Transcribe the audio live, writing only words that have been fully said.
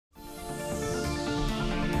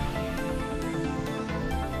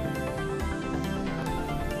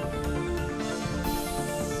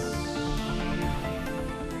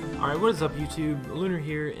Alright, what is up YouTube? Lunar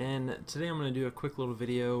here, and today I'm going to do a quick little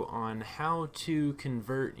video on how to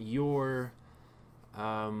convert your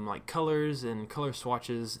like colors and color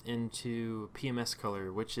swatches into PMS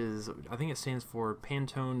color, which is, I think it stands for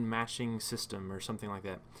Pantone Matching System or something like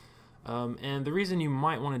that. And the reason you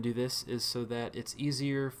might want to do this is so that it's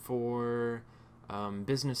easier for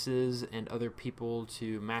businesses and other people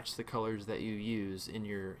to match the colors that you use in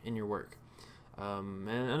your work. And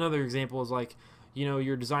another example is like, you know,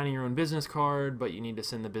 you're designing your own business card, but you need to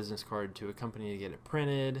send the business card to a company to get it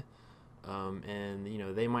printed, and you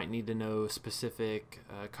know, they might need to know specific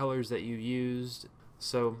colors that you used.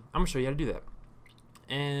 So I'm gonna show you how to do that.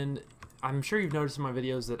 And I'm sure you've noticed in my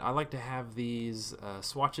videos that I like to have these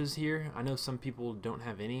swatches here. I know some people don't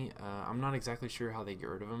have any. I'm not exactly sure how they get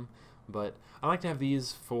rid of them, but I like to have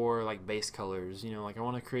these for like base colors. You know, like I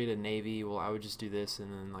want to create a navy, well I would just do this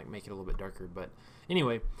and then like make it a little bit darker. But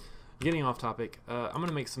anyway, getting off topic, I'm going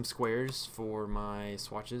to make some squares for my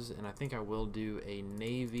swatches, and I think I will do a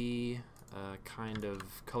navy kind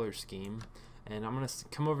of color scheme. And I'm going to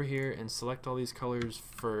come over here and select all these colors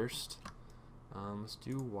first. Let's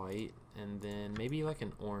do white, and then maybe like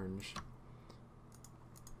an orange.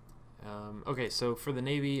 Okay, so for the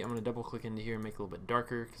navy, I'm going to double click into here and make it a little bit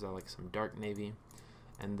darker because I like some dark navy.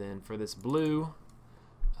 And then for this blue,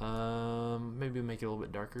 maybe make it a little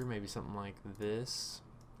bit darker, maybe something like this.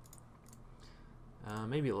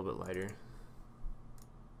 Maybe a little bit lighter,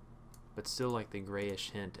 but still like the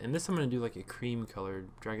grayish hint. And this I'm going to do like a cream color,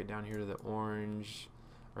 drag it down here to the orange,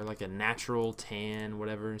 or like a natural tan,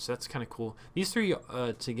 whatever. So that's kind of cool. These three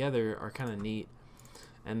together are kind of neat.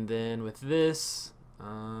 And then with this,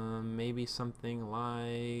 maybe something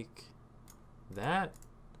like that.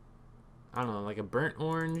 I don't know, like a burnt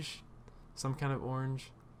orange, some kind of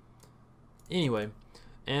orange. Anyway.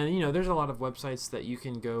 And you know, there's a lot of websites that you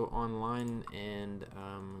can go online and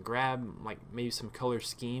grab like maybe some color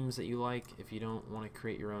schemes that you like if you don't want to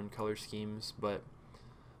create your own color schemes. But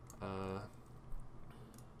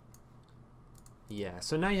yeah,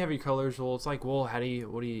 so now you have your colors. Well, it's like, well, what do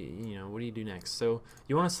you do next? So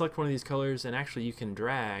you want to select one of these colors, and actually you can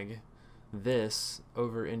drag this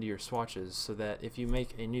over into your swatches so that if you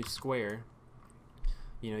make a new square,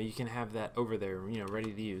 you know, you can have that over there, you know,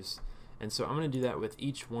 ready to use. And so I'm going to do that with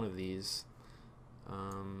each one of these.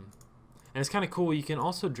 And it's kind of cool. You can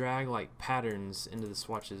also drag like patterns into the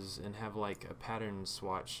swatches and have like a pattern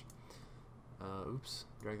swatch. Oops,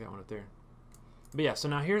 drag that one up there. But yeah, so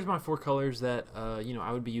now here's my four colors that you know,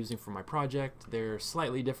 I would be using for my project. They're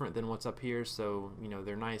slightly different than what's up here, so you know,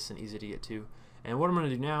 they're nice and easy to get to. And what I'm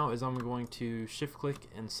going to do now is I'm going to shift click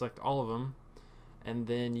and select all of them. And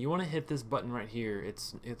then you want to hit this button right here.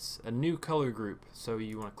 It's a new color group, so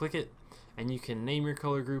you want to click it. And you can name your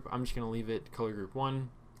color group. I'm just going to leave it color group 1.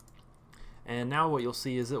 And now what you'll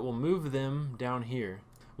see is it will move them down here.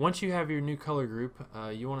 Once you have your new color group,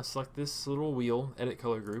 you want to select this little wheel, edit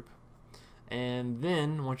color group. And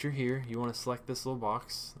then once you're here, you want to select this little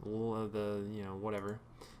box, you know, whatever.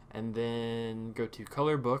 And then go to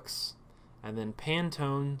color books, and then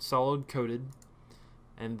Pantone solid coded.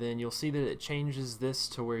 And then you'll see that it changes this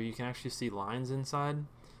to where you can actually see lines inside.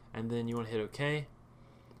 And then you want to hit OK.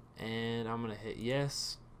 And I'm going to hit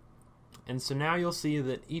yes. And so now you'll see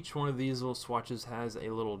that each one of these little swatches has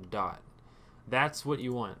a little dot. That's what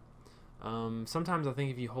you want. Sometimes I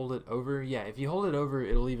think if you hold it over, yeah, if you hold it over,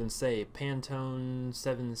 it'll even say Pantone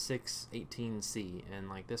 7618C, and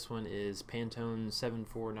like this one is Pantone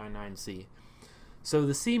 7499C. So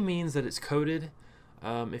the C means that it's coded.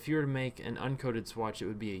 If you were to make an uncoded swatch, it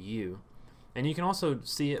would be a U. And you can also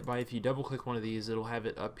see it by, if you double click one of these, it'll have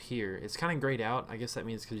it up here. It's kind of grayed out. I guess that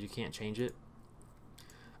means because you can't change it.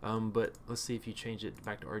 But let's see if you change it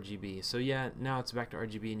back to RGB. So yeah, now it's back to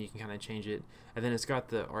RGB and you can kind of change it. And then it's got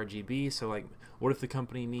the RGB. So like, what if the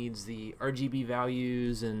company needs the RGB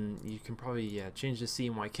values? And you can probably change the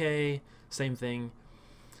CMYK. Same thing.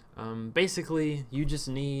 Basically, you just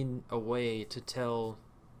need a way to tell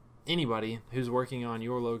anybody who's working on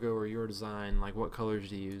your logo or your design like what colors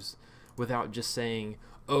to use, without just saying,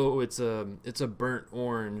 oh, it's a burnt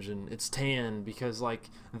orange and it's tan, because like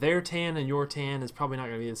their tan and your tan is probably not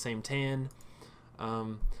going to be the same tan.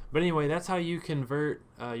 But anyway, that's how you convert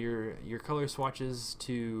your color swatches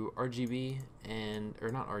to RGB, or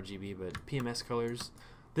not RGB, but PMS colors.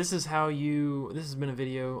 This has been a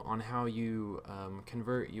video on how you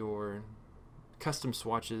convert your custom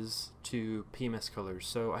swatches to PMS colors.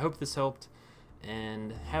 So I hope this helped,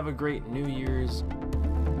 and have a great New Year's.